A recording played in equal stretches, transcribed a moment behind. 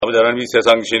아버지 하나님, 이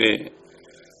세상 신이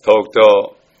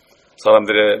더욱더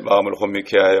사람들의 마음을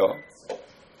혼미케 하여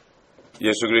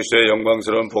예수 그리스도의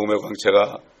영광스러운 복음의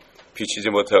광채가 비치지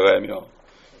못하게 하며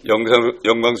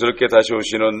영광스럽게 다시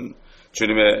오시는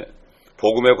주님의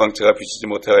복음의 광채가 비치지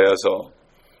못하게 하여서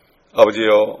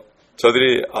아버지여,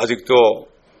 저들이 아직도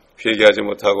회개하지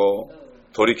못하고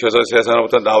돌이켜서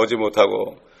세상으로부터 나오지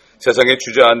못하고 세상에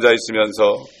주저앉아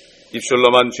있으면서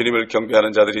입술로만 주님을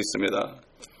경배하는 자들이 있습니다.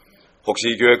 혹시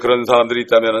이 교회에 그런 사람들이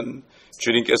있다면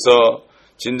주님께서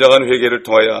진정한 회개를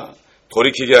통하여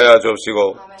돌이키게 하여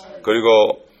주옵시고,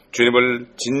 그리고 주님을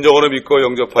진정으로 믿고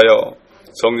영접하여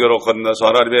성전으로 건너서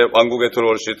하나님의 왕국에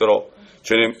들어올 수 있도록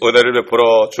주님 은혜를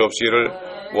베풀어 주옵시기를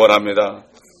원합니다.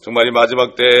 정말 이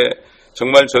마지막 때에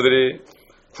정말 저들이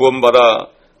구원받아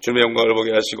주님의 영광을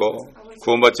보게 하시고,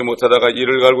 구원받지 못하다가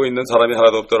이를 갈고 있는 사람이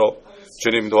하나도 없도록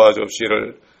주님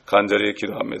도와주옵시기를 간절히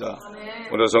기도합니다.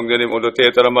 오늘 성전님, 오늘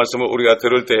때에 따른 말씀을 우리가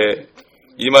들을 때에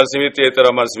이 말씀이 때에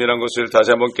따른 말씀이라는 것을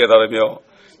다시 한번 깨달으며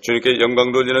주님께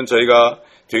영광 돌리는 저희가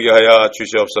되게 하여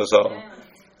주시옵소서.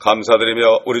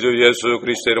 감사드리며 우리 주 예수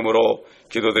그리스도 이름으로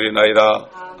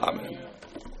기도드리나이다. 아멘.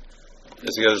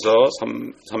 에스겔서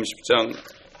 30장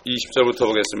 20절부터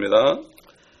보겠습니다.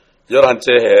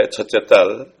 11째 해 첫째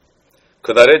달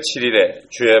그 달의 7일에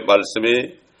주의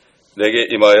말씀이 내게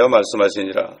임하여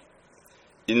말씀하시니라.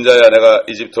 인자야, 내가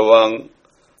이집트 왕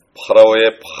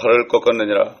파라오의 팔을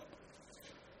꺾었느니라.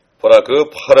 보라,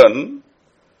 그 팔은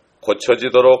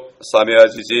고쳐지도록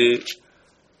싸매어지지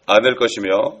않을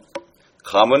것이며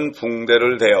감은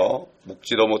붕대를 대어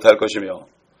묶지도 못할 것이며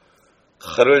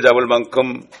칼을 잡을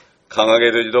만큼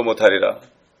강하게 되지도 못하리라.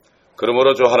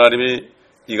 그러므로 주 하나님이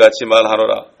이같이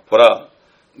말하노라. 보라,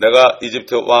 내가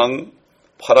이집트 왕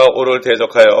파라오를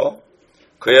대적하여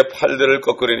그의 팔들을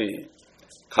꺾으리니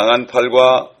강한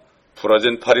팔과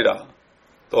부러진 팔이라.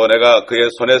 또 내가 그의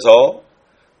손에서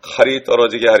칼이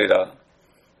떨어지게 하리라.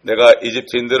 내가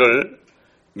이집트인들을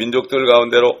민족들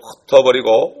가운데로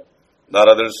흩어버리고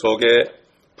나라들 속에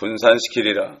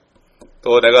분산시키리라.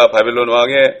 또 내가 바빌론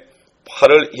왕의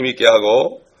팔을 힘있게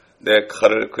하고 내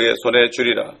칼을 그의 손에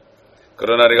주리라.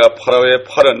 그러나 내가 파라오의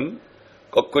팔은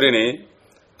꺾으리니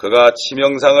그가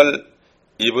치명상을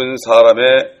입은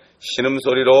사람의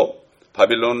신음소리로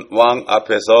바빌론 왕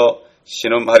앞에서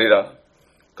신음하리라.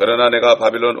 그러나 내가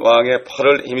바빌론 왕의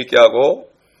팔을 힘있게 하고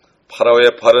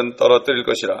파라오의 팔은 떨어뜨릴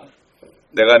것이라.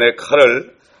 내가 내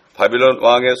칼을 바빌론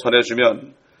왕의 손에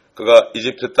주면 그가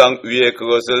이집트 땅 위에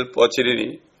그것을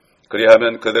뻗치리니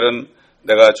그리하면 그들은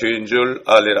내가 주인 줄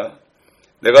알리라.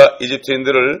 내가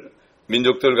이집트인들을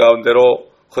민족들 가운데로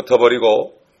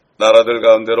흩어버리고 나라들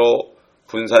가운데로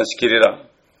분산시키리라.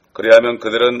 그리하면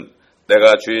그들은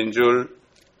내가 주인 줄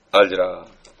알리라.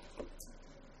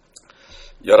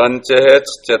 11째 해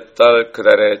첫째 달 그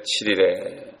달의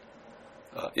 7일에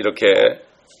이렇게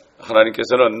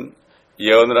하나님께서는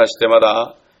예언을 하실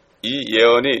때마다 이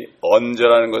예언이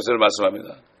언제라는 것을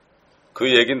말씀합니다.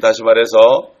 그 얘기는 다시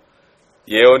말해서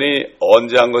예언이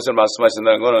언제 한 것을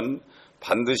말씀하신다는 것은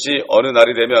반드시 어느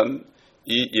날이 되면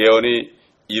이 예언이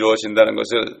이루어진다는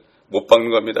것을 못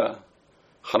박는 겁니다.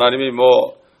 하나님이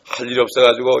할 일이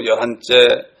없어가지고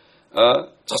 11째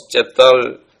첫째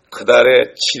달 그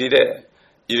달의 7일에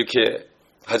이렇게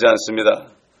하지 않습니다.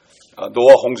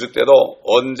 노아 홍수 때도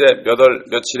언제 몇 월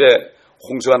며칠에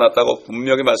홍수가 났다고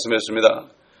분명히 말씀했습니다.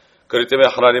 그렇기 때문에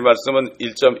하나님 말씀은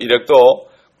 1.1핵도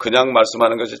그냥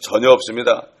말씀하는 것이 전혀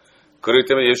없습니다. 그렇기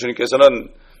때문에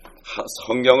예수님께서는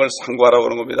성경을 상고하라고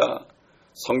하는 겁니다.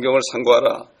 성경을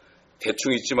상고하라.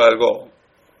 대충 읽지 말고,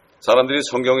 사람들이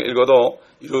성경을 읽어도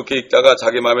이렇게 읽다가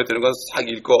자기 마음에 드는 건 싹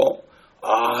읽고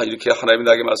이렇게 하나님이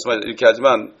나에게 말씀하시다 이렇게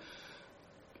하지만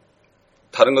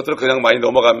다른 것들은 그냥 많이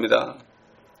넘어갑니다.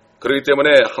 그렇기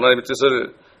때문에 하나님의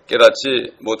뜻을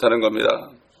깨닫지 못하는 겁니다.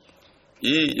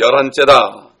 이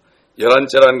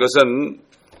 11째라는 것은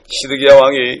시드기야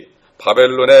왕이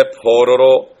바벨론의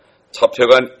포로로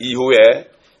잡혀간 이후에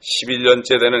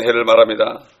 11년째 되는 해를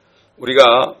말합니다.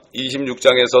 우리가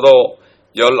 26장에서도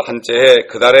 11째 해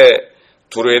그 달에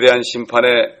두루에 대한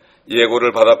심판의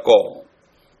예고를 받았고,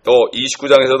 또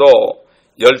 29장에서도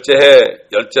 10째 해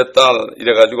 10째 달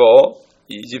이래가지고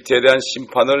이집트에 대한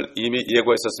심판을 이미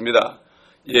예고했었습니다.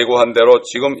 예고한 대로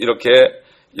지금 이렇게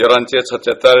 11째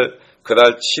첫째 달 그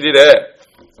달 7일에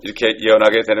이렇게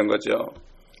예언하게 되는 거죠.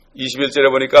 21절에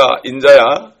보니까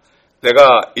인자야,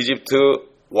 내가 이집트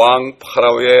왕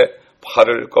파라오의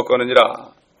팔을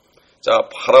꺾었느니라. 자,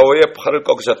 파라오의 팔을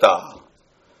꺾으셨다.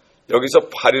 여기서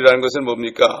팔이라는 것은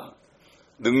뭡니까?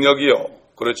 능력이요.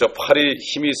 그렇죠. 팔이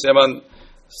힘이 있어야만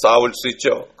싸울 수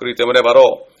있죠. 그렇기 때문에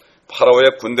바로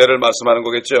파라오의 군대를 말씀하는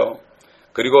거겠죠.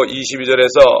 그리고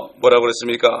 22절에서 뭐라고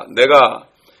그랬습니까? 내가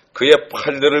그의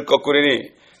팔들을 꺾으리니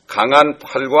강한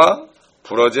팔과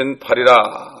부러진 팔이라.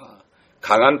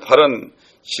 강한 팔은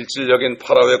실질적인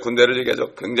파라오의 군대를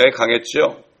얘기하죠. 굉장히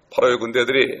강했죠. 파라오의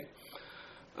군대들이.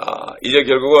 이제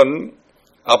결국은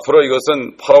앞으로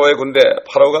이것은 파라오의 군대,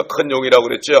 파라오가 큰 용이라고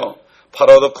그랬죠.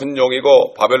 파라오도 큰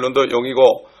용이고 바벨론도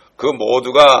용이고 그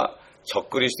모두가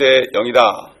적그리스도의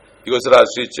영이다. 이것을 알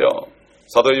수 있죠.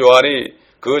 사도 요한이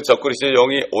그 적그리스도의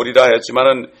영이 오리라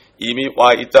했지만은 이미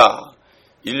와 있다.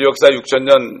 인류 역사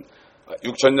 6,000년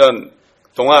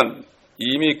동안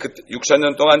이미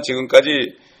 6,000년 동안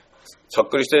지금까지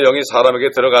적그리스도의 영이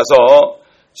사람에게 들어가서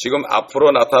지금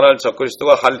앞으로 나타날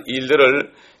적그리스도가 할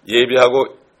일들을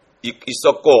예비하고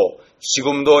있었고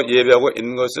지금도 예비하고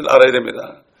있는 것을 알아야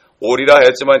됩니다. 오리라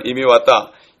했지만 이미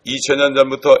왔다. 2000년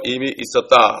전부터 이미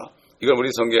있었다. 이걸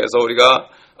우리 성경에서 우리가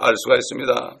알 수가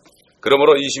있습니다.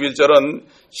 그러므로 21절은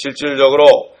실질적으로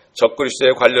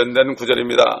적그리스도에 관련된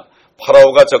구절입니다.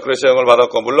 파라오가 적그리스도의 영을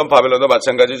받았고 물론 바벨론도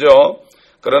마찬가지죠.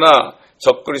 그러나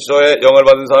적그리스도의 영을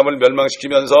받은 사람을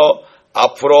멸망시키면서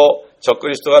앞으로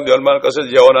적그리스도가 멸망할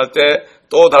것을 예언할 때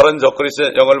또 다른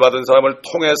적그리스도의 영을 받은 사람을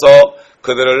통해서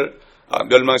그들을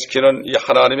멸망시키는 이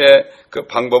하나님의 그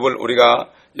방법을 우리가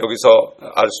여기서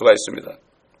알 수가 있습니다.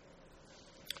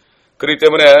 그렇기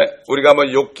때문에 우리가 한번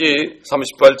욥기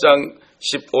 38장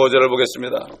 15절을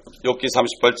보겠습니다. 욥기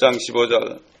 38장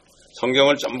 15절.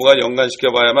 성경을 전부가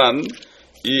연관시켜 봐야만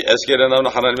이 에스겔에 나오는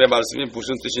하나님의 말씀이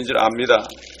무슨 뜻인지를 압니다.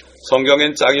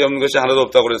 성경엔 짝이 없는 것이 하나도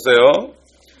없다고 그랬어요.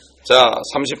 자,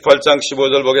 38장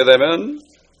 15절 보게 되면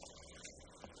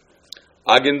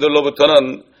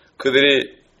악인들로부터는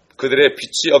그들의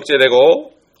빛이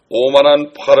억제되고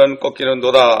오만한 팔은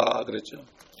꺾이는도다 그랬죠.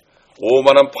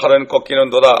 오만한 팔은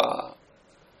꺾이는도다.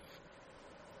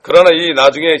 그러나 이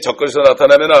나중에 적그리스도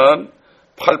나타나면은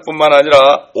팔뿐만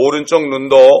아니라 오른쪽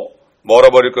눈도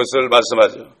멀어버릴 것을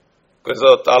말씀하죠.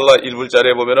 그래서 달러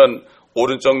 1불짜리에 보면은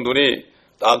오른쪽 눈이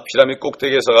딱 피라미드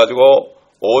꼭대기에 서가지고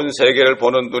온 세계를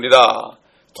보는 눈이다.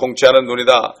 통치하는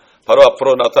눈이다. 바로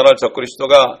앞으로 나타날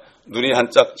적그리스도가 눈이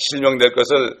한짝 실명될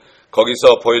것을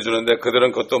거기서 보여주는데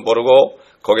그들은 그것도 모르고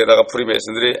거기에다가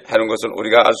프리메이슨들이 해놓은 것을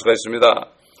우리가 알 수가 있습니다.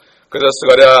 그래서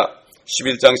스가랴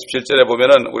 11장 17절에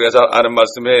보면은 우리가 잘 아는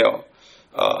말씀이에요.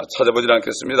 찾아보질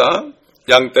않겠습니다.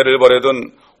 양떼를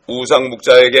버려둔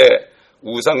우상목자에게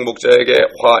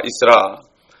화 있으라.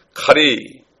 칼이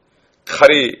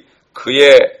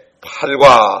그의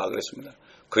팔과 그랬습니다.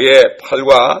 그의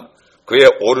팔과 그의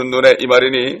오른 눈에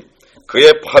임하리니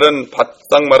그의 팔은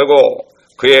바싹 마르고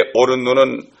그의 오른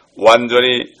눈은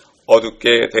완전히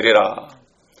어둡게 되리라.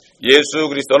 예수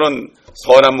그리스도는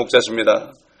선한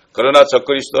목자십니다. 그러나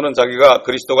적그리스도는 자기가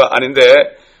그리스도가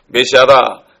아닌데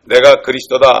메시아다, 내가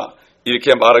그리스도다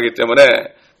이렇게 말하기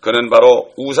때문에 그는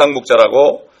바로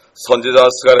우상목자라고 선지자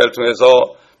스가랴를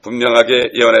통해서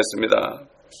분명하게 예언했습니다.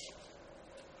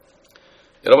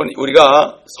 여러분,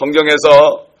 우리가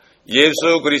성경에서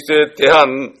예수 그리스도에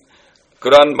대한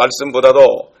그러한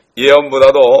말씀보다도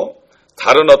예언보다도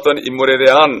다른 어떤 인물에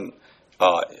대한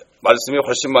말씀이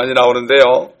훨씬 많이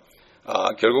나오는데요.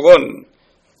 결국은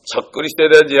적그리스도에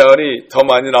대한 예언이 더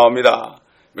많이 나옵니다.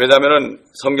 왜냐하면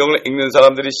성경을 읽는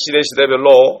사람들이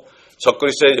시대별로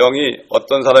적그리스도의 영이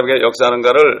어떤 사람에게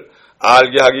역사하는가를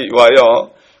알게 하기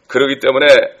위하여 그러기 때문에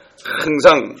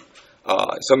항상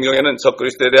성경에는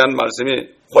적그리스도에 대한 말씀이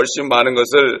훨씬 많은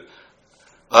것을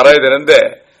알아야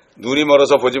되는데 눈이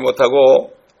멀어서 보지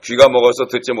못하고 귀가 먹어서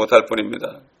듣지 못할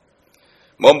뿐입니다.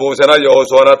 모세나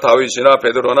여호수아나 다윗이나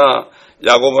베드로나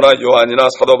야고보나 요한이나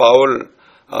사도 바울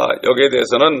여기에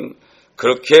대해서는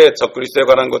그렇게 적그리스도에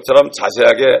관한 것처럼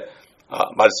자세하게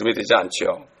말씀이 되지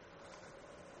않지요.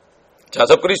 자,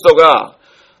 적그리스도가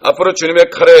앞으로 주님의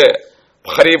칼에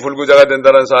팔이 불구자가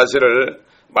된다는 사실을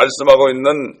말씀하고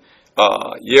있는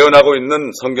예언하고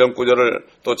있는 성경 구절을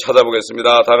또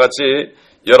찾아보겠습니다. 다 같이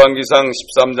열왕기상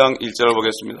 13장 1절을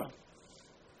보겠습니다.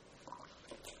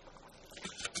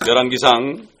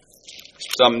 열왕기상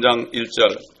 13장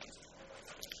 1절.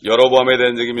 여로보암에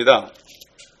대한 얘기입니다.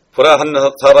 보라,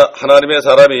 하나님의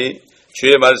사람이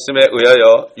주의 말씀에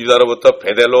의하여 유다로부터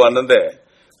베델로 왔는데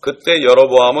그때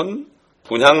여로보암은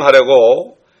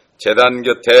분향하려고 제단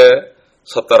곁에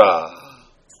섰더라.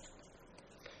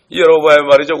 이 여로보암의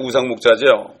말이죠.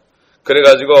 우상목자죠.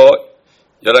 그래가지고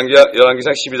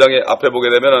열왕기상 12장의 앞에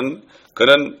보게 되면은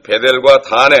그는 베델과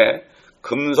단에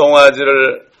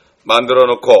금송아지를 만들어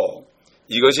놓고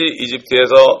이것이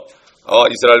이집트에서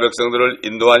이스라엘 백성들을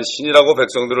인도한 신이라고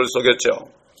백성들을 속였죠.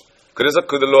 그래서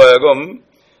그들로 하여금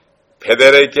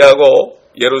베델에 있게 하고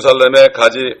예루살렘에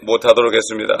가지 못하도록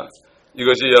했습니다.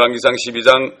 이것이 열왕기상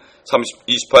 12장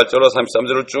 28절로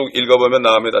 33절을 쭉 읽어보면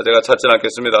나옵니다. 제가 찾지는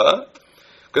않겠습니다.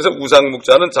 그래서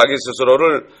우상묵자는 자기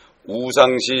스스로를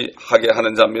우상시하게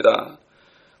하는 자입니다.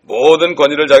 모든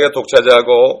권위를 자기가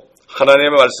독차지하고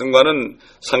하나님의 말씀과는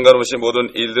상관없이 모든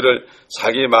일들을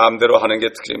자기 마음대로 하는 게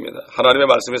특징입니다. 하나님의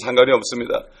말씀에 상관이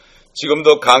없습니다.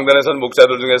 지금도 강단에 선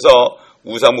목자들 중에서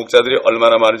우상묵자들이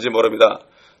얼마나 많은지 모릅니다.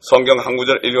 성경 한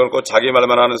구절 읽어놓고 자기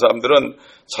말만 하는 사람들은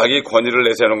자기 권위를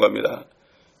내세우는 겁니다.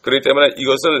 그렇기 때문에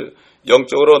이것을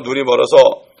영적으로 눈이 멀어서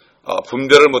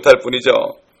분별을 못할 뿐이죠.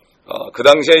 그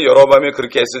당시에 여로보암이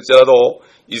그렇게 했을지라도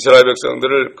이스라엘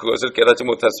백성들을 그것을 깨닫지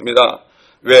못했습니다.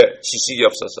 왜? 지식이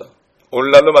없어서.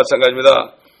 오늘날도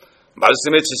마찬가지입니다.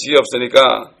 말씀에 지식이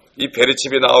없으니까 이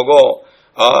베리칩이 나오고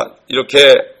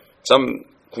이렇게 참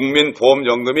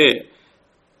국민보험연금이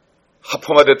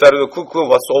합헌화됐다 해도 그거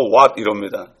so what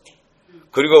이럽니다.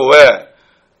 그리고 왜?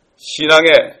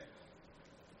 신앙에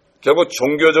결국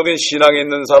종교적인 신앙이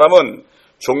있는 사람은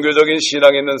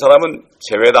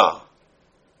제외다.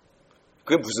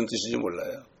 그게 무슨 뜻인지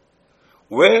몰라요.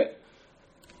 왜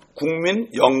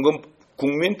국민연금,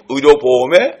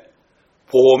 국민의료보험에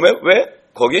왜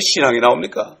거기에 신앙이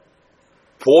나옵니까?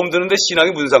 보험 드는데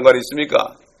신앙이 무슨 상관이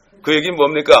있습니까? 그 얘기는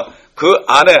뭡니까? 그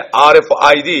안에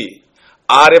RFID,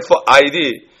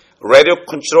 Radio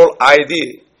Control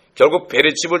ID, 결국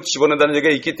베리칩을 집어넣는다는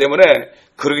얘기가 있기 때문에,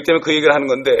 그렇기 때문에 그 얘기를 하는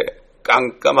건데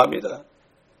깜깜합니다.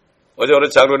 어제 어느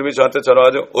장로님이 저한테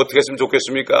전화가지고 어떻게 했으면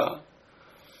좋겠습니까?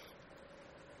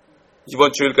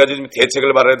 이번 주일까지 좀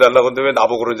대책을 마련해달라고 하는데 왜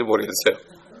나보고 그런지 모르겠어요.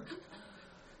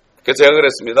 그래서 제가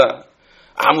그랬습니다.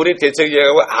 아무리 대책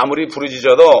얘기하고 아무리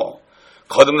부르짖어도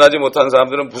거듭나지 못한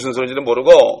사람들은 무슨 소리인지도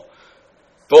모르고,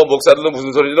 또 목사들도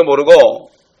무슨 소리인지도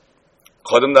모르고,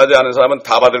 거듭나지 않은 사람은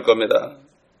다 받을 겁니다.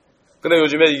 근데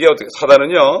요즘에 이게 어떻게,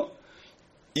 사단은요,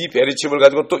 이 베리칩을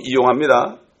가지고 또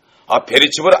이용합니다.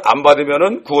 베리칩을 안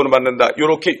받으면은 구원을 받는다.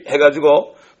 요렇게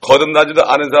해가지고, 거듭나지도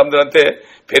않은 사람들한테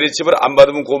베리칩을 안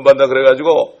받으면 구원받는다.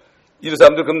 그래가지고, 이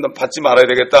사람들 그럼 받지 말아야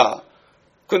되겠다.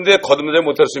 근데 거듭나지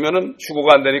못했으면은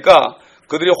휴고가 안 되니까,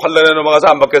 그들이 환란에 넘어가서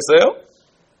안 받겠어요?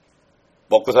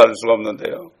 먹고 살 수가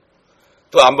없는데요.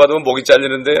 또 안 받으면 목이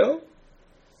잘리는데요.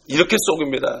 이렇게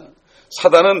속입니다.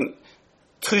 사단은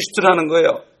트위스트를 하는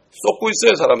거예요. 쏟고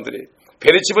있어요, 사람들이.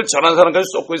 베리칩을 전한 사람까지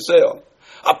쏟고 있어요.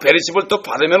 베리칩을 또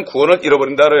받으면 구원을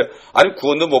잃어버린다 그래요. 아니,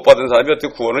 구원도 못 받은 사람이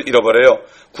어떻게 구원을 잃어버려요?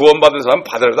 구원받은 사람은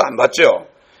받으려도 안 받죠.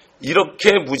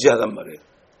 이렇게 무지하단 말이에요.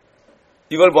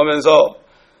 이걸 보면서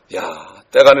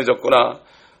때가 늦었구나.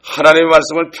 하나님의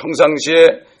말씀을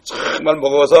평상시에 정말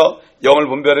먹어서 영을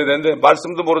분별해야 되는데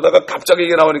말씀도 모르다가 갑자기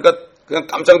이게 나오니까 그냥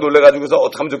깜짝 놀래가지고서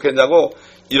어떻게 하면 좋겠냐고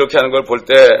이렇게 하는 걸 볼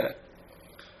때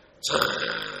참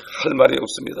할 말이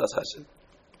없습니다, 사실.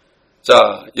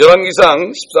 자,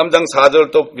 열왕기상 13장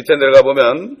 4절 또 밑에 내려가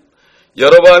보면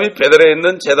여로보암이 베델에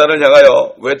있는 제단을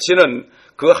향하여 외치는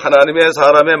그 하나님의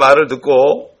사람의 말을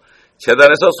듣고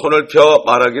제단에서 손을 펴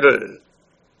말하기를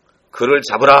그를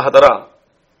잡으라 하더라.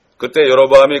 그때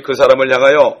여로보암이 그 사람을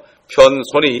향하여 편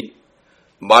손이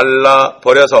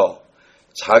말라버려서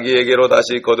자기에게로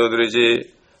다시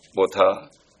거둬들이지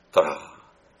못하더라.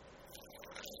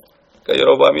 그러니까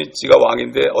여로보암이 지가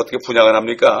왕인데 어떻게 분양을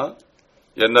합니까?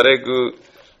 옛날에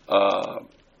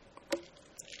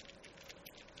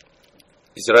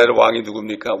이스라엘 왕이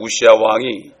누굽니까? 우시야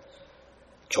왕이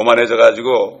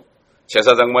교만해져가지고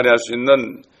제사장만이 할 수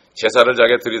있는 제사를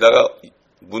자기가 드리다가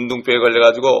문둥병에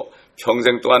걸려가지고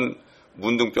평생 동안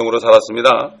문둥병으로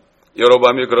살았습니다.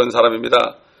 여로보암이 그런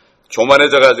사람입니다.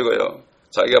 교만해져가지고요.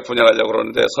 자기가 분양하려고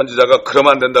그러는데 선지자가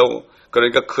그러면 안 된다고,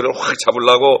 그러니까 그를 확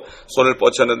잡으려고 손을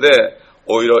뻗쳤는데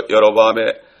오히려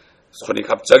여로보암의 손이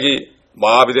갑자기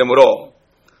마비됨으로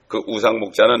그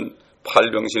우상목자는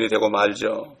팔병신이 되고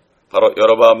말죠. 바로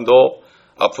여로보암도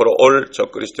앞으로 올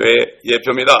적그리스도의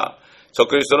예표입니다.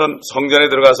 적그리스도는 성전에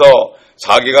들어가서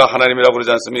자기가 하나님이라고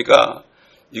그러지 않습니까?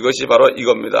 이것이 바로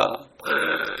이겁니다.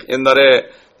 옛날에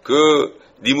그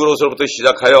니무롯으로부터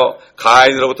시작하여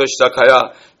가인으로부터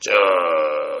시작하여 쭉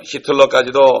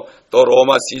히틀러까지도 또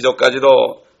로마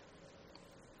시저까지도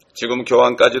지금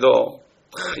교황까지도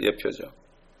예표죠.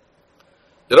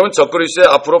 여러분, 적그리스도의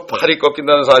앞으로 팔이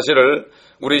꺾인다는 사실을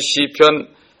우리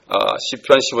시편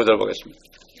 15절 보겠습니다.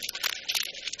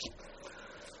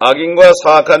 악인과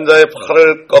사악한 자의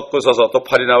팔을 꺾으소서. 또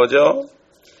팔이 나오죠.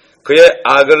 그의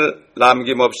악을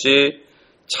남김없이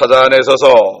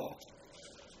찾아내소서.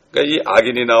 그러니까 이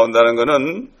악인이 나온다는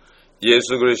것은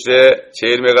예수 그리스도의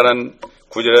재림에 관한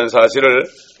구절이라는 사실을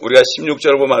우리가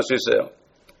 16절을 보면 알 수 있어요.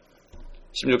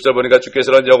 16절 보니까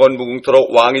주께서는 영원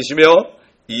무궁토록 왕이시며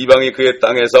이방이 그의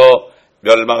땅에서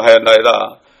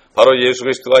멸망하였나이다. 바로 예수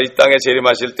그리스도가 이 땅에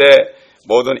재림하실 때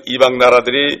모든 이방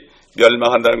나라들이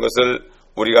멸망한다는 것을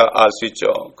우리가 알 수 있죠.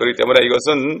 그렇기 때문에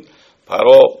이것은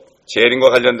바로 재림과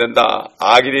관련된다.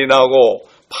 악인이 나오고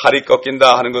팔이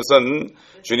꺾인다 하는 것은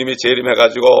주님이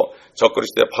재림해가지고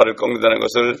적그리스도의 팔을 꺾는다는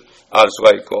것을 알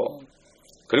수가 있고,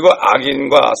 그리고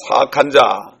악인과 사악한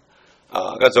자가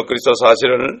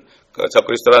적그리스도라는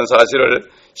사실을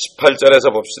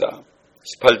 18절에서 봅시다.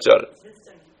 18절.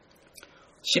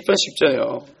 시편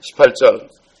 10절이요. 18절.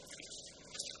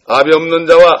 압이 없는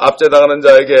자와 압제당하는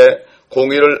자에게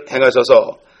공의를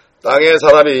행하셔서 땅의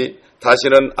사람이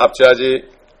다시는 압제하지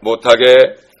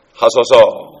못하게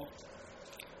하소서.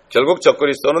 결국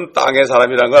적그리스도는 땅의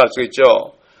사람이라는 걸 알 수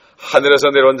있죠. 하늘에서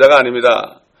내려온 자가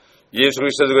아닙니다. 예수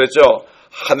그리스도도 그랬죠.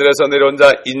 하늘에서 내려온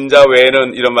자 인자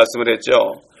외에는, 이런 말씀을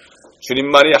했죠.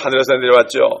 주님만이 하늘에서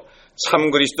내려왔죠.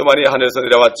 참 그리스도만이 하늘에서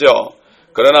내려왔죠.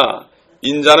 그러나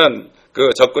인자는, 그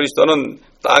적그리스도는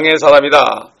땅의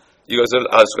사람이다, 이것을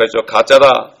알 수가 있죠.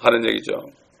 가짜다 하는 얘기죠.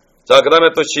 자, 그 다음에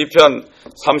또 시편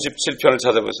 37편을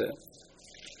찾아보세요.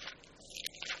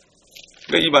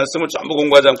 이 말씀을 전부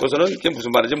공부하지 않고서는 이게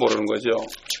무슨 말인지 모르는 거죠.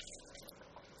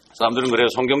 사람들은 그래요.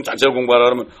 성경 전체를 공부하라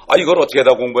그러면, 이걸 어떻게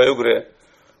다 공부해요? 그래.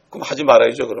 그럼 하지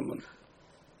말아야죠, 그러면.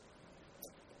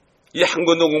 이 한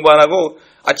권도 공부 안 하고,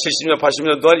 70년,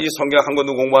 80년 동안 이 성경 한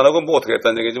권도 공부 안 하고 뭐 어떻게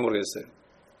했다는 얘기인지 모르겠어요.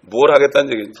 뭘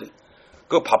하겠다는 얘기인지.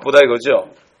 그거 바쁘다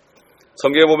이거죠.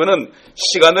 성경에 보면은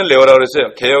시간을 내어라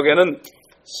그랬어요. 개역에는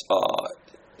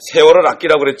세월을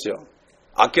아끼라고 그랬죠.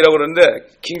 아끼라고 그러는데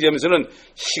킹제임스는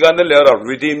시간을 내어라,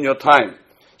 redeem your time.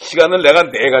 시간을 내가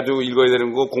내가지고 읽어야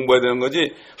되는 거고 공부해야 되는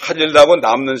거지, 할 일도 하고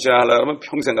남는 시간 하려고 하면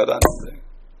평생 가도 안 됩니다.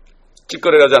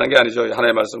 찌꺼레 가자는 게 아니죠.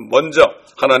 하나님의 말씀. 먼저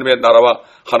하나님의 나라와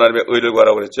하나님의 의를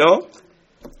구하라고 그랬죠.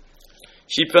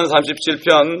 시편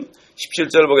 37편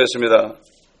 17절 보겠습니다.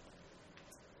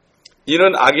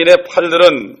 이는 악인의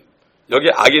팔들은, 여기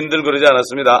악인들 그러지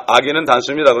않았습니다. 악인은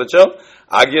단수입니다. 그렇죠?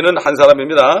 악인은 한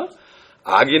사람입니다.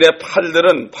 악인의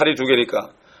팔들은, 팔이 두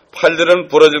개니까, 팔들은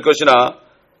부러질 것이나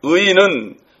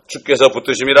의인은 주께서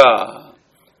붙드심이라.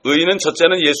 의인은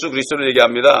첫째는 예수 그리스도를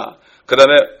얘기합니다. 그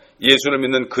다음에 예수를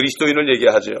믿는 그리스도인을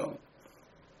얘기하죠.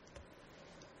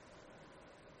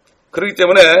 그렇기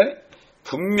때문에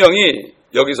분명히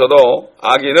여기서도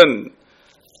악인은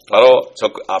바로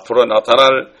앞으로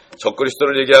나타날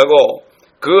적그리스도를 얘기하고,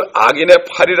 그 악인의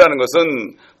팔이라는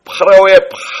것은 파라오의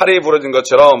팔이 부러진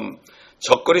것처럼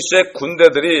적그리스도의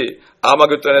군대들이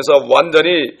아마겟돈에서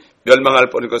완전히 멸망할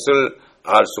뻔인 것을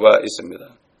알 수가 있습니다.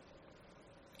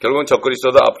 결국은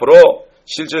적그리스도도 앞으로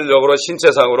실질적으로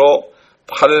신체상으로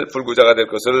팔 불구자가 될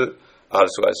것을 알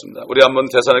수가 있습니다. 우리 한번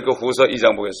데살로니가 후서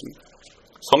 2장 보겠습니다.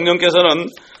 성령께서는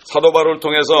사도 바울을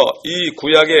통해서 이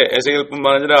구약의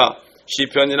에스겔뿐만 아니라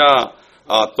시편이나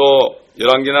또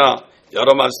열왕기나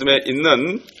여러 말씀에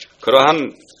있는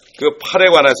그러한 그 팔에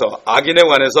관해서, 악인에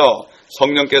관해서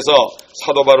성령께서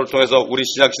사도 바울을 통해서 우리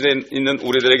신약시대에 있는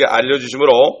우리들에게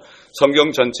알려주심으로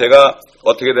성경 전체가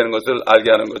어떻게 되는 것을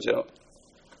알게 하는 거죠.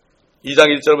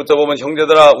 2장 1절부터 보면,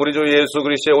 형제들아, 우리 주 예수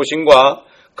그리스도의 오심과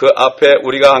그 앞에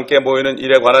우리가 함께 모이는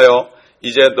일에 관하여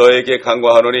이제 너에게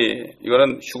간구하노니,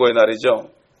 이거는 휴거의 날이죠.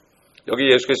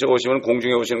 여기 예수께서 오시면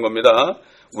공중에 오시는 겁니다.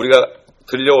 우리가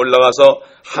들려 올라가서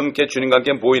함께 주님과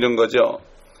함께 모이는 거죠.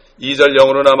 2절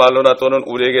영으로나 말로나 또는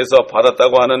우리에게서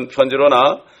받았다고 하는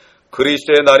편지로나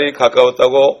그리스도의 날이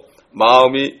가까웠다고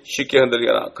마음이 쉽게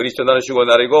흔들리거나, 그리스도 날은 휴거의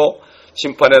날이고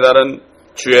심판의 날은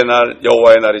주의 날,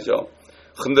 여호와의 날이죠.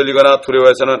 흔들리거나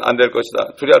두려워해서는 안 될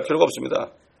것이다. 두려워할 필요가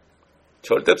없습니다.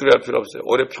 절대 두려워할 필요 없어요.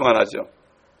 오히려 평안하죠.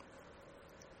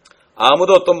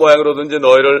 아무도 어떤 모양으로든지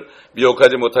너희를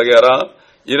미혹하지 못하게 하라.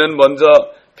 이는 먼저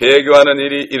배교하는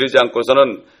일이 이르지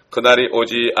않고서는 그날이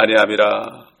오지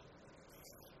아니함이라.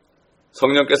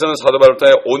 성령께서는 사도 바울을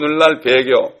통해 오늘날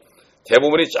배교,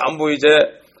 대부분이 전부 이제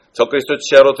적그리스도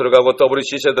치하로 들어가고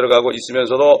WCC에 들어가고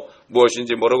있으면서도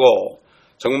무엇인지 모르고,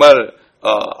 정말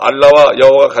알라와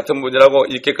여호와가 같은 분이라고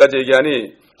이렇게까지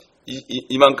얘기하니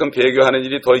이만큼 배교하는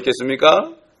일이 더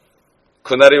있겠습니까?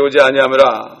 그날이 오지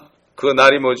아니하므라. 그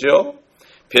날이 뭐죠?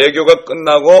 배교가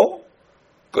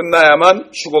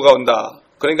끝나야만 휴거가 온다.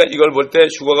 그러니까 이걸 볼 때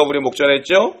휴거가 우리 목전에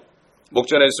있죠?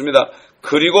 목전에 있습니다.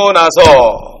 그리고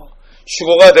나서,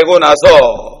 휴거가 되고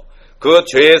나서 그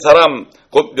죄의 사람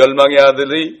곧 멸망의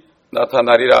아들이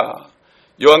나타나리라.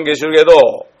 요한계시록에도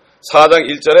 4장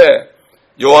 1절에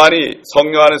요한이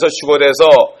성령 안에서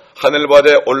휴거돼서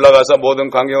하늘바다에 올라가서 모든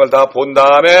광경을 다 본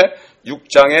다음에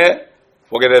 6장에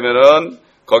보게 되면은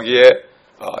거기에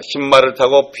흰말을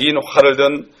타고 빈 활을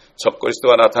든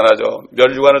적그리스도가 나타나죠.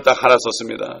 멸류관을 딱 하나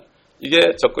썼습니다.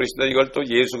 이게 적그리스도, 이걸 또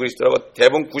예수 그리스도라고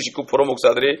대부분 99%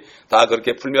 목사들이 다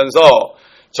그렇게 풀면서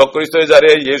적그리스도의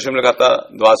자리에 예수님을 갖다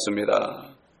놓았습니다.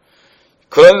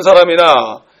 그런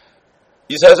사람이나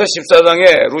이사야서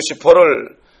 14장에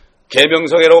루시퍼를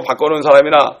계명성이라고 바꿔놓은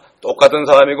사람이나 똑같은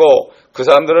사람이고 그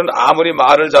사람들은 아무리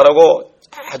말을 잘하고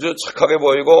아주 착하게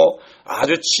보이고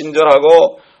아주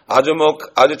친절하고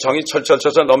아주 정이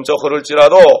철철철철 넘쳐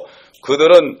흐를지라도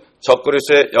그들은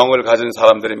적그리스도의 영을 가진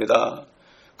사람들입니다.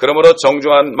 그러므로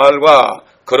정중한 말과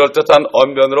그럴듯한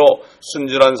언변으로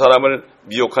순진한 사람을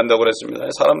미혹한다고 그랬습니다.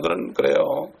 사람들은 그래요.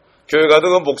 교회 가도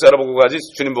그 목사를 보고 가지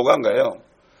주님 보고 안 가요.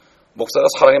 목사가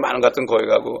사랑이 많은 것 같은 거기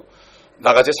가고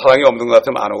나같이 사랑이 없는 것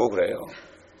같으면 안 오고 그래요.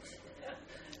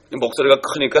 목소리가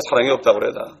크니까 사랑이 없다고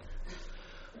그래 다.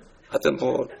 하여튼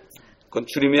그건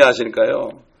주님이 아시니까요.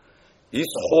 이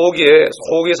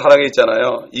속에 사랑이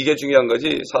있잖아요. 이게 중요한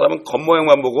거지. 사람은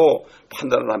겉모양만 보고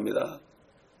판단을 합니다.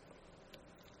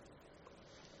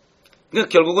 그러니까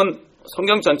결국은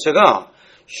성경 전체가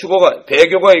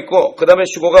배교가 있고 그 다음에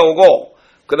휴거가 오고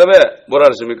그 다음에 뭐라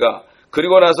그랬습니까?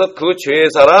 그리고 나서 그 죄의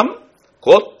사람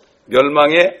곧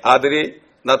멸망의 아들이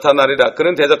나타나리라.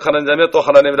 그는 대적하는 자며 또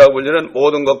하나님이라고 불리는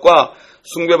모든 것과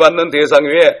숭배받는 대상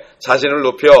위에 자신을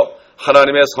높여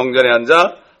하나님의 성전에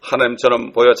앉아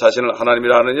하나님처럼 보여 자신을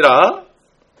하나님이라 하느니라.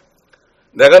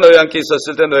 내가 너희와 함께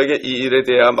있었을 때 너에게 이 일에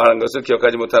대하여 말한 것을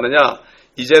기억하지 못하느냐?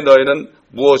 이제 너희는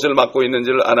무엇을 맡고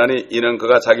있는지를 아나니 이는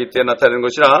그가 자기 때에 나타내는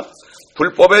것이라.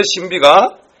 불법의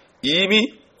신비가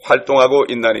이미 활동하고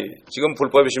있나니. 지금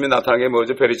불법의 신비 나타나는 게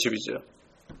뭐죠? 베리칩이죠.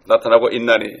 나타나고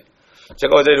있나니.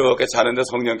 제가 어제 이렇게 자는데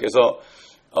성령께서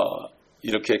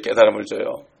이렇게 깨달음을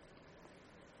줘요.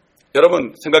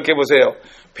 여러분 생각해 보세요.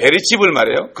 베리칩을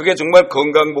말해요. 그게 정말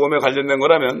건강보험에 관련된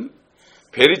거라면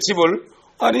베리칩을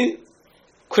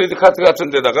크레딧 카드 같은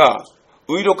데다가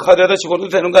의료 카드에다 집어도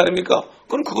되는 거 아닙니까?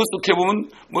 그럼 그거 쓱 해보면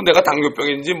뭐 내가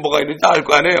당뇨병인지 뭐가 있는지 다 알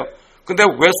거 아니에요. 근데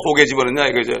왜 속에 집어넣냐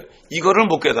이거죠. 이거를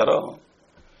못 깨달아.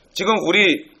 지금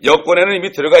우리 여권에는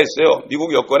이미 들어가 있어요.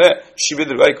 미국 여권에 칩이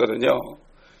들어가 있거든요.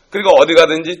 그리고 어디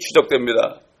가든지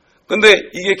추적됩니다. 근데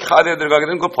이게 카드에 들어가게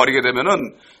되면 그거 버리게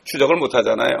되면은 추적을 못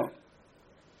하잖아요.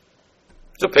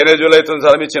 저 베네수엘라에 있던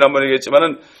사람이 지난번에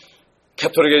얘기했지만은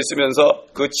캐톨릭에 있으면서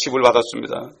그 칩을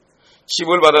받았습니다.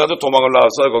 칩을 받아가지고 도망을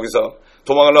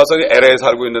나와서 LA에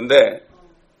살고 있는데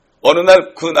어느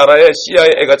날 그 나라에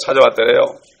CIA가 찾아왔더래요.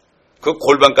 그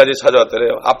골반까지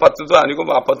찾아왔더래요. 아파트도 아니고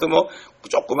아파트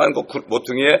조그만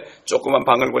모퉁이에 조그만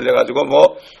방을 걸려가지고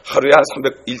하루에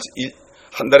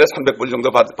한 달에 300불 정도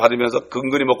받으면서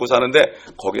근근히 먹고 사는데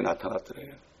거기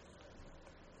나타났더래요.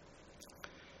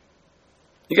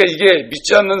 그러니까 이게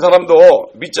믿지 않는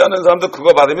사람도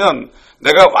그거 받으면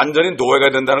내가 완전히 노예가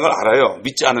된다는 걸 알아요.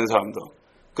 믿지 않는 사람도.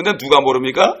 근데 누가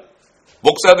모릅니까?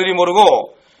 목사들이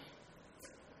모르고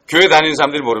교회 다니는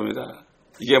사람들이 모릅니다.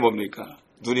 이게 뭡니까?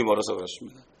 눈이 멀어서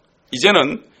그렇습니다.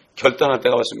 이제는 결단할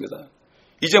때가 왔습니다.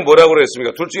 이제 뭐라고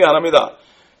그랬습니까? 둘 중에 하나입니다.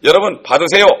 여러분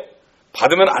받으세요.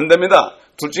 받으면 안 됩니다.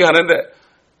 둘 중에 하나인데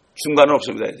중간은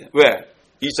없습니다. 이제. 왜?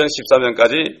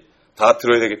 2013년까지 다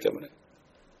들어야 되기 때문에.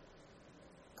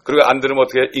 그리고 안 들으면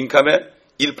어떻게 해요? 인감의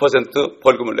 1%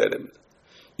 벌금을 내야 됩니다.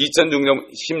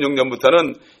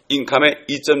 2016년부터는 인감의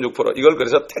 2.6%. 이걸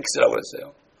그래서 텍스라고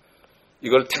그랬어요.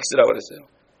 이걸 텍스라고 그랬어요.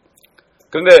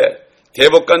 그런데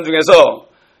대법관 중에서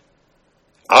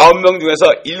 9명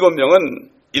중에서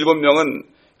 7명은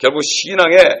결국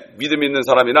신앙에 믿음 있는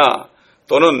사람이나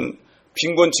또는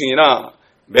빈곤층이나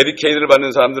메디케이드를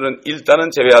받는 사람들은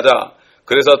일단은 제외하자.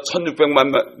 그래서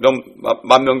 1600만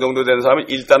명 정도 되는 사람은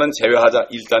일단은 제외하자.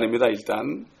 일단입니다.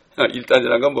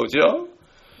 일단이라는 건 뭐죠?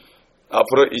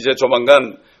 앞으로 이제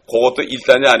조만간 그것도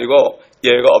일단이 아니고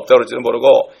예외가 없다고 할지는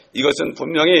모르고 이것은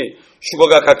분명히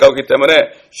휴거가 가까웠기 때문에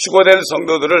휴거될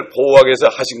성도들을 보호하기 위해서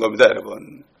하신 겁니다.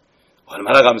 여러분.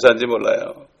 얼마나 감사한지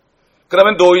몰라요.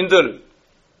 그러면 노인들,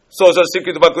 소셜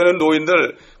시큐리티 받고 있는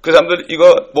노인들, 그 사람들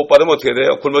이거 못 받으면 어떻게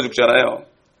돼요? 굶어 죽잖아요.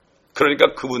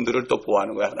 그러니까 그분들을 또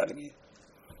보호하는 거야, 하나님이.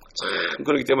 참,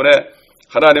 그렇기 때문에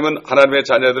하나님은 하나님의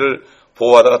자녀들을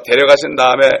보호하다가 데려가신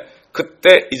다음에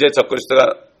그때 이제 적그리스도가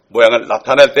모양을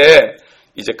나타낼 때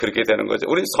이제 그렇게 되는 거죠.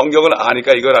 우리 성경을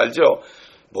아니까 이걸 알죠.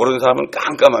 모르는 사람은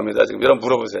깜깜합니다. 지금 여러분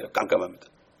물어보세요. 깜깜합니다.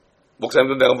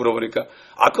 목사님도 내가 물어보니까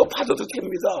그거 받아도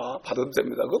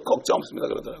됩니다. 그거 걱정 없습니다.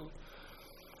 그러더라고.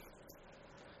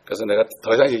 그래서 내가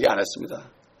더 이상 얘기 안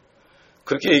했습니다.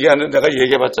 그렇게 얘기하는데 내가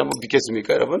얘기해봤자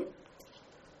믿겠습니까, 여러분?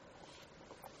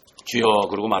 주여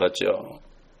그러고 말았죠.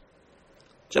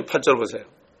 지금 8절 보세요.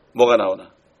 뭐가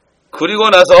나오나? 그리고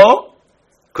나서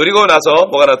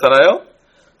뭐가 나타나요?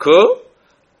 그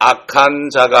악한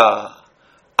자가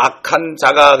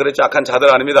그랬죠. 악한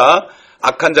자들 아닙니다.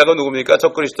 악한 자가 누굽니까?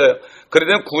 적그리스도예요.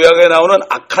 그러면 구약에 나오는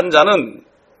악한 자는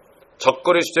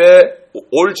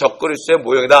올 적그리스도의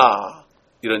모형이다.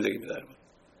 이런 얘기입니다, 여러분.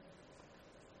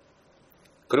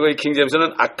 그리고 이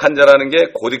킹제임스는 악한 자라는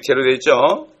게 고딕체로 되어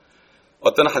있죠.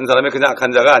 어떤 한 사람이 그냥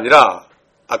악한 자가 아니라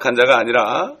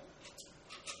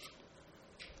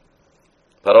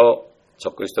바로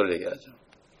적그리스도를 얘기하죠.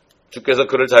 주께서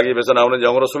그를 자기 입에서 나오는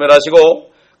영으로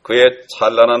소멸하시고 그의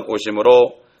찬란한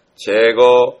오심으로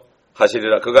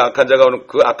제거하시리라. 그 악한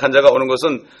자가 오는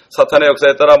것은 사탄의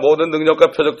역사에 따라 모든 능력과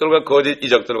표적들과 거짓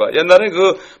이적들과 옛날에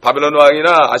그 바벨론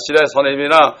왕이나 아시리아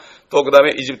선해임이나 또 그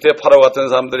다음에 이집트의 파라오 같은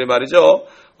사람들이 말이죠.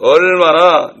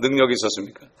 얼마나 능력이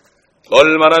있었습니까?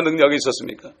 얼마나 능력이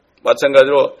있었습니까?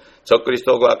 마찬가지로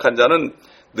적그리스도 그 악한 자는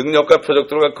능력과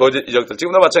표적들과 거짓 이적들,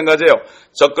 지금도 마찬가지예요.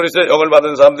 적그리스도의 영을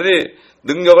받은 사람들이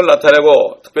능력을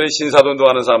나타내고 특별히 신사도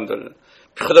운동하는 사람들,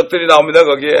 표적들이 나옵니다.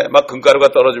 거기에 막 금가루가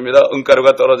떨어집니다.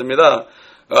 은가루가 떨어집니다.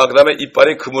 그 다음에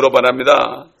이빨이 금으로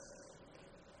변합니다.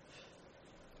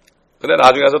 근데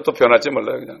나중에 가서 또 변할지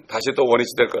몰라요. 그냥 다시 또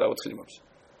원위치 될 거라고 틀림없이.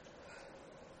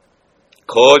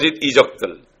 거짓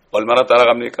이적들 얼마나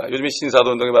따라갑니까? 요즘에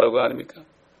신사도 운동이 바로 그거 아닙니까?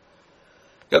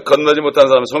 그러니까 건너지 못한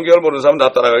사람, 성경을 모르는 사람은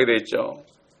다 따라가게 돼 있죠.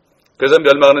 그래서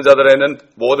멸망하는 자들에는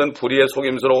모든 불의의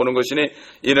속임수로 오는 것이니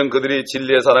이는 그들이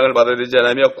진리의 사랑을 받아들이지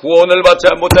않으며 구원을 받지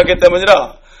못하기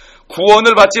때문이라.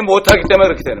 구원을 받지 못하기 때문에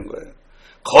그렇게 되는 거예요.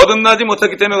 거듭나지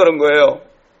못했기 때문에 그런 거예요.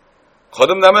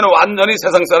 거듭나면 완전히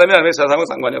세상 사람이 아니면 세상은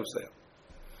상관이 없어요.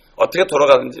 어떻게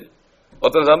돌아가는지.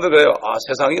 어떤 사람들 그래요.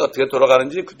 세상이 어떻게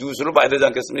돌아가는지 그 뉴스를 봐야 되지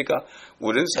않겠습니까?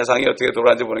 우리는 세상이 어떻게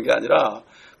돌아가는지 보는 게 아니라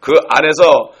그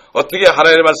안에서 어떻게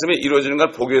하나님의 말씀이 이루어지는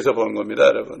걸 보기 위해서 보는 겁니다,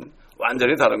 여러분.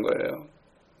 완전히 다른 거예요.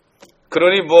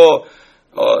 그러니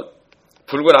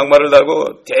붉은 악마를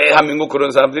달고 대한민국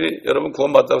그런 사람들이 여러분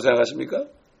구원받았다고 생각하십니까?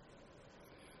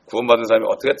 구원받은 사람이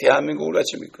어떻게 대한민국을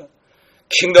외칩니까?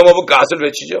 킹덤 오브 갓을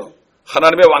외치죠.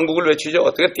 하나님의 왕국을 외치죠.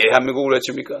 어떻게 대한민국을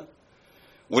외칩니까?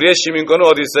 우리의 시민권은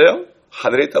어디 있어요?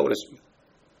 하늘에 있다고 그랬습니다.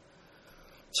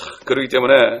 자, 그렇기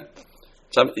때문에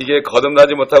참 이게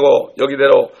거듭나지 못하고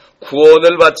여기대로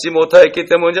구원을 받지 못하였기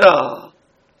때문이라.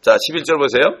 자, 11절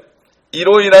보세요.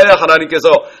 이로 인하여 하나님께서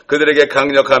그들에게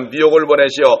강력한 미혹을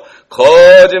보내시어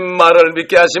거짓말을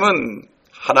믿게 하시면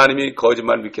하나님이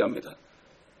거짓말을 믿게 합니다.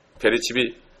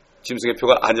 베리칩이 짐승의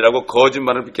표가 아니라고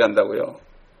거짓말을 믿게 한다고요.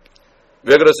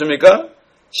 왜 그렇습니까?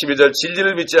 12절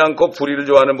진리를 믿지 않고 불의를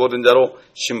좋아하는 모든 자로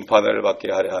심판을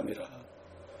받게 하려 함이라.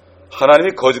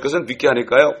 하나님이 거짓 것을 믿게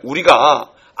하니까요.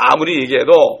 우리가 아무리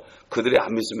얘기해도 그들이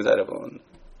안 믿습니다, 여러분.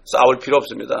 싸울 필요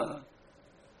없습니다.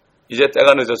 이제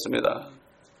때가 늦었습니다.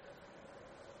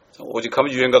 오직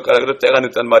하면 유행가 까라 그래 때가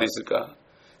늦다는 말이 있을까?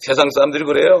 세상 사람들이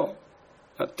그래요.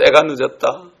 때가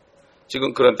늦었다.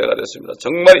 지금 그런 때가 됐습니다.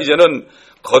 정말 이제는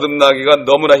거듭나기가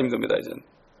너무나 힘듭니다.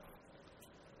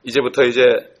 이제부터 이제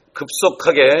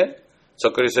급속하게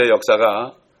적그리스도의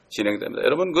역사가 진행됩니다.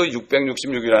 여러분 그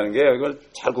 666이라는 게 이걸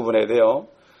잘 구분해야 돼요.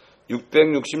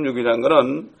 666이라는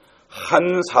거는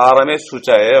한 사람의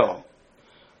숫자예요.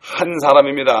 한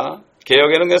사람입니다.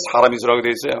 개역에는 그냥 사람이 수라고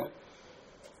되어 있어요.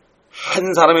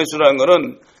 한 사람의 수라는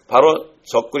거는 바로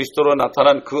적그리스도로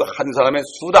나타난 그 한 사람의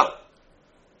수다.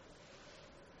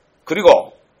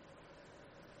 그리고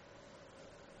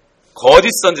거짓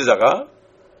선지자가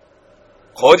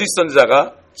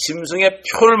짐승의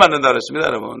표를 만든다 그랬습니다,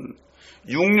 여러분.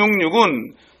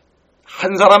 666은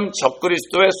한 사람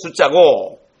적그리스도의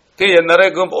숫자고, 그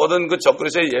옛날에 그 모든 그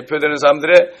적그리스도에 예표되는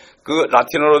사람들의 그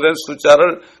라틴어로 된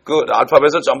숫자를 그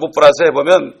알파벳을 전부 플러스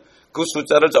해보면 그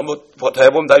숫자를 전부 다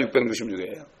해보면 다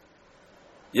 666이에요.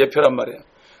 예표란 말이에요.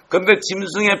 그런데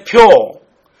짐승의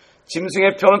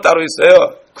표는 따로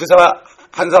있어요. 그 사람,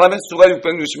 한 사람의 수가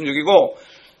 666이고,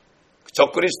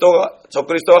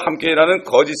 적그리스도와 함께 일하는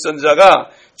거짓 선지자가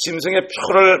짐승의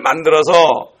표를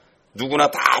만들어서 누구나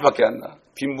다 받게 한다.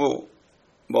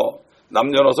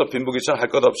 남녀노소 빈부귀천 할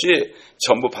것 없이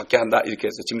전부 받게 한다. 이렇게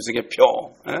해서 짐승의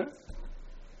표.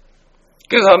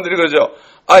 그래서 사람들이 그러죠.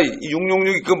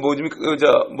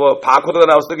 666이 바코드가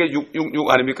나왔을 때 666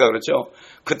 아닙니까? 그렇죠?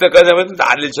 그때까지 하면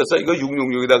난리를 쳤어. 이거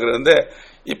 666이다 그러는데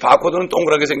이 바코드는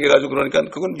동그랗게 생겨가지고 그러니까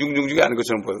그건 666이 아닌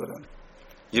것처럼 보이거든.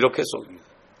 이렇게 속입니다.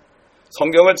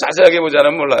 성경을 자세하게 보지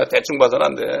않으면 몰라요. 대충 봐서는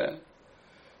안 돼.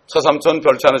 처삼촌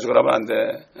별치 않으시고 그러면 안 돼.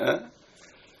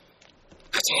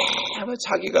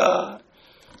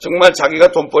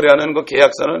 자기가 돈벌이 하는 그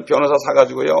계약서는 변호사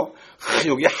사가지고요.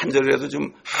 여기 한 절이라도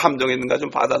좀 함정 있는가 좀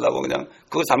봐달라고 그냥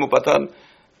그거 잘못 봤다면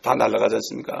다 날아가지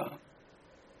않습니까?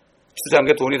 투자한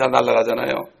게 돈이 다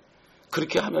날아가잖아요.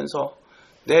 그렇게 하면서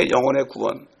내 영혼의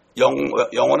구원,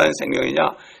 영원한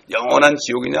생명이냐, 영원한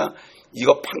지옥이냐,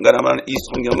 이거 판단하면 이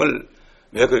성경을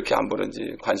왜 그렇게 안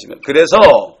보는지 관심이. 그래서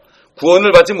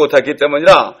구원을 받지 못했기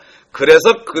때문이라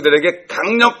그래서 그들에게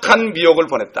강력한 미혹을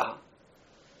보냈다.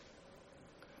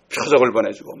 표적을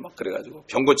보내주고 막 그래가지고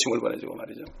병고침을 보내주고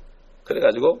말이죠.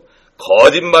 그래가지고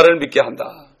거짓말을 믿게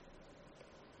한다.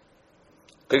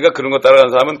 그러니까 그런 거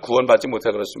따라가는 사람은 구원받지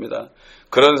못해 그렇습니다.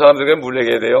 그런 사람들에게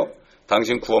물려야 돼요.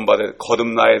 당신 구원받아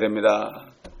거듭나야 됩니다.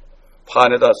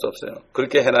 파안해도 할 수 없어요.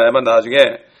 그렇게 해놔야만 나중에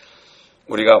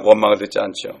우리가 원망을 듣지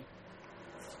않죠.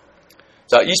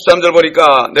 자, 23절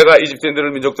보니까 내가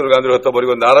이집트인들을 민족들을 가운데로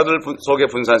흩어버리고 나라들 속에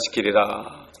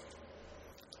분산시키리라.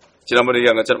 지난번에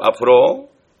얘기한 것처럼 앞으로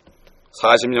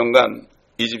 40년간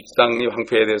이집트 땅이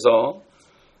황폐에 대해서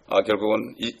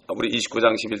결국은 우리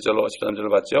 29장 11절로 13절을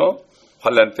봤죠.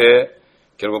 환란 때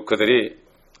결국 그들이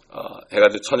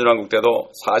해가지고 천일왕국 때도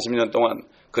 40년 동안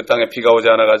그 땅에 비가 오지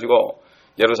않아가지고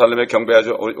예루살렘에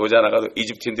경배하지 오지 않아가지고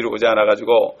이집트인들이 오지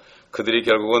않아가지고 그들이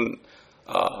결국은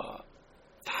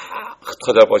다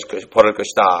흩어져 버릴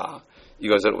것이다.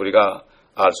 이것을 우리가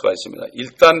알 수가 있습니다.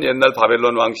 일단 옛날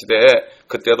바벨론 왕 시대에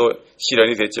그때도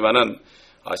실현이 됐지만은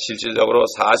실질적으로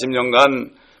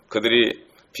 40년간 그들이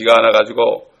비가 안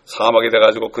와가지고 사막이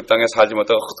돼가지고 그 땅에 살지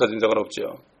못하고 흩어진 적은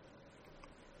없죠.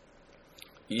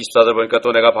 24절 보니까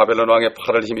또 내가 바벨론 왕의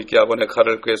팔을 힘있게 하고 내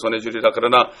칼을 그의 손에 주리라.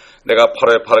 그러나 내가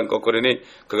팔의 팔은 꺾으리니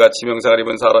그가 치명상을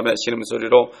입은 사람의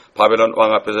신음소리로 바벨론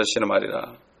왕 앞에서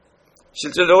신음하리라.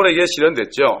 실질적으로 이게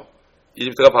실현됐죠.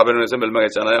 이집트가 바벨론에서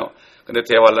멸망했잖아요. 근데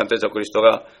대환란 때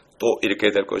적그리스도가 또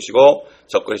이렇게 될 것이고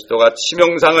적그리스도가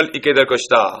치명상을 입게 될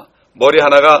것이다. 머리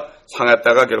하나가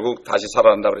상했다가 결국 다시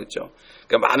살아난다고 그랬죠.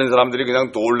 그러니까 많은 사람들이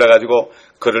그냥 놀래가지고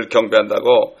그를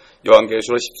경배한다고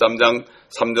요한계시록 13장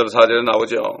 3절 4절에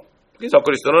나오죠.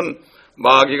 적그리스도는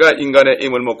마귀가 인간의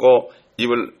힘을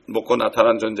먹고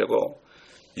나타난 존재고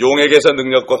용에게서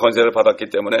능력과 권세를 받았기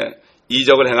때문에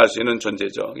이적을 행할 수 있는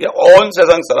존재죠. 온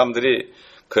세상 사람들이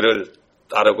그를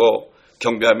따르고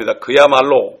경배합니다.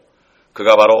 그야말로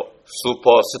그가 바로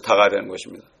슈퍼스타가 되는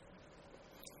것입니다.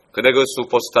 근데 그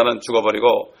슈퍼스타는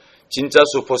죽어버리고 진짜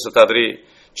슈퍼스타들이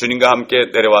주님과 함께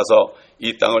내려와서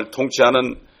이 땅을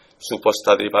통치하는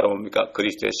슈퍼스타들이 바로 뭡니까?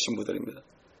 그리스도의 신부들입니다.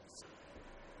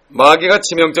 마귀가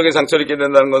치명적인 상처를 입게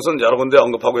된다는 것은 여러 군데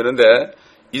언급하고 있는데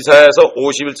이사야에서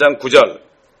 51장 9절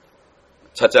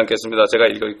찾지 않겠습니다. 제가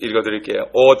읽어드릴게요.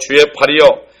 오 주의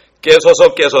팔이여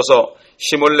깨소서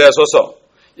힘을 내소서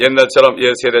옛날처럼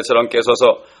옛 세대처럼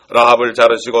깨소서 라합을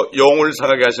자르시고 용을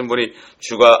상하게 하신 분이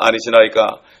주가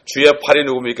아니시나이까. 주의 팔이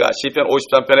누굽니까? 시편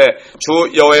 53편에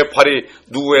주 여호와의 팔이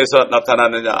누구에서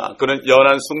나타났느냐. 그는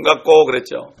연한 순 같고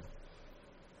그랬죠.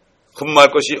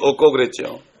 흠말 것이 없고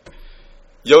그랬죠.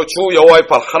 주 여호와의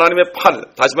팔, 하나님의 팔,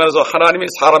 다시 말해서 하나님이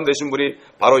사람 되신 분이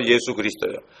바로 예수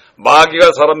그리스도예요.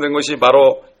 마귀가 사람 된 것이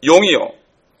바로 용이요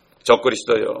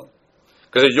적그리스도예요.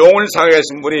 그래서 용을 상하게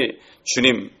하신 분이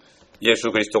주님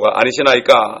예수 그리스도가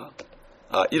아니시나이까.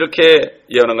 이렇게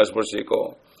예언한 것을 볼 수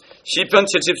있고 시편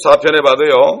 74편에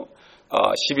봐도요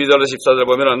 12절에서 14절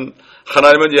보면은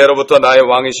하나님은 예로부터 나의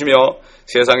왕이시며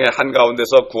세상의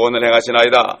한가운데서 구원을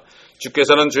행하시나이다.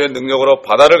 주께서는 주의 능력으로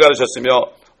바다를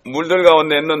가르셨으며 물들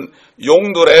가운데 있는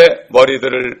용들의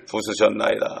머리들을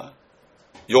부수셨나이다.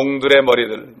 용들의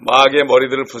머리들, 마귀의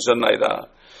머리들을 부수셨나이다.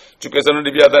 주께서는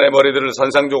리비아단의 머리들을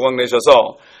산상조각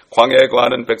내셔서 광야에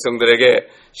거하는 백성들에게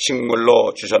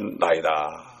식물로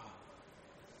주셨나이다.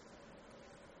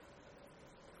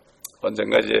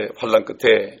 언젠가 이제 환란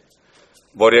끝에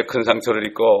머리에 큰 상처를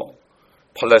입고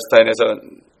팔레스타인에서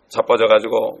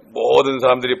자빠져가지고 모든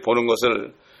사람들이 보는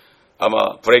것을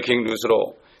아마 브레이킹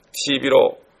뉴스로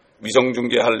TV로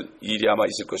위성중계할 일이 아마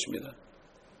있을 것입니다.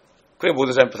 그래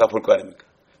모든 사람이 다 볼 거 아닙니까?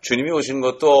 주님이 오신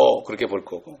것도 그렇게 볼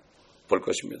거고 볼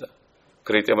것입니다.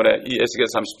 그렇기 때문에 이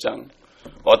에스겔서 30장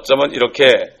어쩌면 이렇게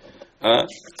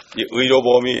이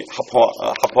의료보험이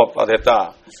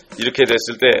합법화됐다 이렇게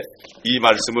됐을 때 이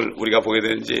말씀을 우리가 보게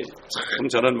되는지 참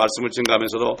저는 말씀을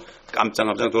증가하면서도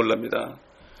깜짝깜짝 놀랍니다.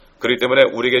 그렇기 때문에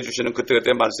우리에게 주시는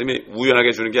그때그때 말씀이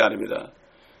우연하게 주는 게 아닙니다.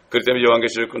 그렇기 때문에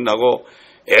요한계시를 끝나고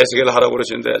에스겔을 하라고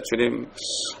그러시는데 주님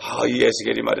이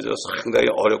에스겔이 말이죠 상당히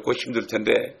어렵고 힘들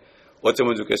텐데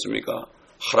어쩌면 좋겠습니까?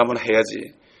 하라면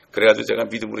해야지. 그래가지고 제가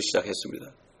믿음으로 시작했습니다.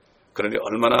 그러니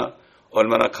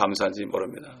얼마나 감사한지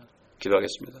모릅니다.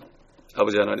 기도하겠습니다.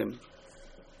 아버지 하나님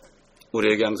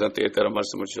우리에게 항상 때에 따라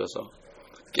말씀을 주셔서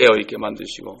깨어있게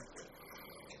만드시고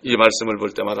이 말씀을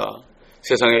볼 때마다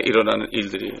세상에 일어나는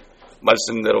일들이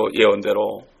말씀대로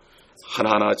예언대로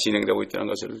하나하나 진행되고 있다는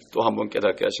것을 또 한 번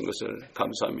깨닫게 하신 것을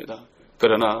감사합니다.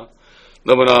 그러나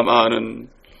너무나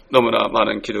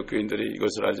많은 기독교인들이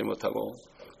이것을 알지 못하고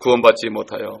구원받지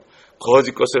못하여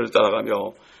거짓 것을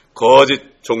따라가며 거짓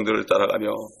종들을 따라가며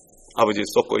아버지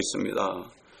쏟고 있습니다.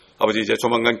 아버지 이제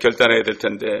조만간 결단해야 될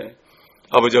텐데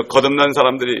아버지 거듭난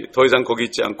사람들이 더 이상 거기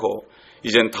있지 않고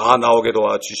이젠 다 나오게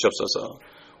도와 주시옵소서.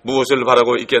 무엇을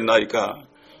바라고 있겠나이까.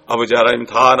 아버지 하나님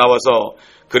다 나와서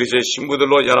그리스도의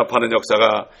신부들로 연합하는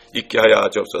역사가 있게 하여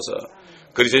주옵소서.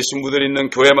 그리스도의 신부들이 있는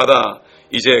교회마다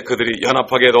이제 그들이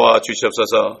연합하게 도와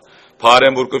주시옵소서.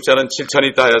 바알의 무릎급자는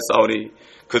 7천이 있다 하였사오니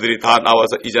그들이 다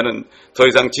나와서 이제는 더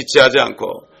이상 지체하지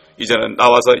않고 이제는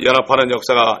나와서 연합하는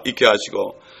역사가 있게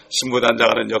하시고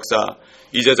신부단장하는 역사,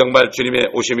 이제 정말 주님의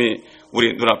오심이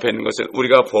우리 눈앞에 있는 것을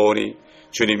우리가 보오니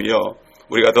주님이여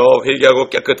우리가 더 회개하고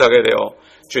깨끗하게 되어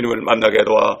주님을 만나게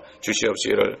도와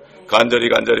주시옵시기를 간절히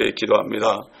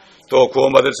기도합니다. 또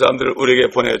구원받을 사람들을 우리에게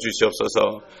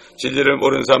보내주시옵소서. 진리를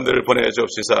모르는 사람들을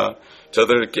보내주옵시사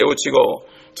저들을 깨우치고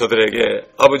저들에게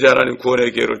아버지 하나님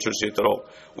구원의 기회를 줄 수 있도록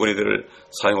우리들을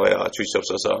사용하여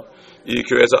주시옵소서. 이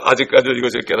교회에서 아직까지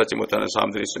이것을 깨닫지 못하는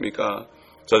사람들이 있습니까?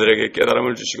 저들에게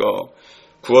깨달음을 주시고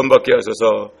구원받게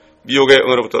하셔서 미혹의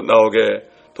응으로부터 나오게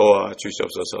도와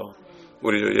주시옵소서.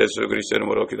 우리 주 예수 그리스도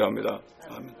이름으로 기도합니다.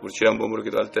 아멘. 우리 주의 한 몸으로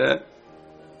기도할 때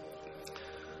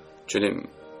주님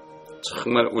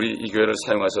정말 우리 이 교회를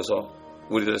사용하셔서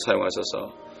우리들을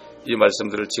사용하셔서 이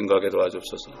말씀들을 증거하게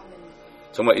도와주옵소서.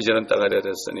 정말 이제는 따가 되어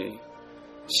됐으니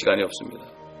시간이 없습니다.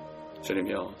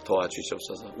 주님이여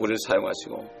도와주시옵소서. 우리를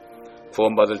사용하시고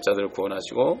구원받을 자들을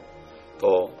구원하시고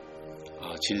또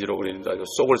진리로 우리를 인도하고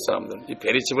속을 사람들, 이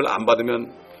베리칩을 안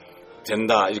받으면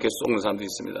된다 이렇게 속는 사람들이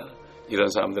있습니다. 이런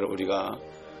사람들을 우리가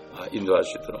인도할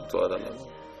수 있도록 도와달라고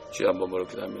주여 한번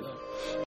기도합니다.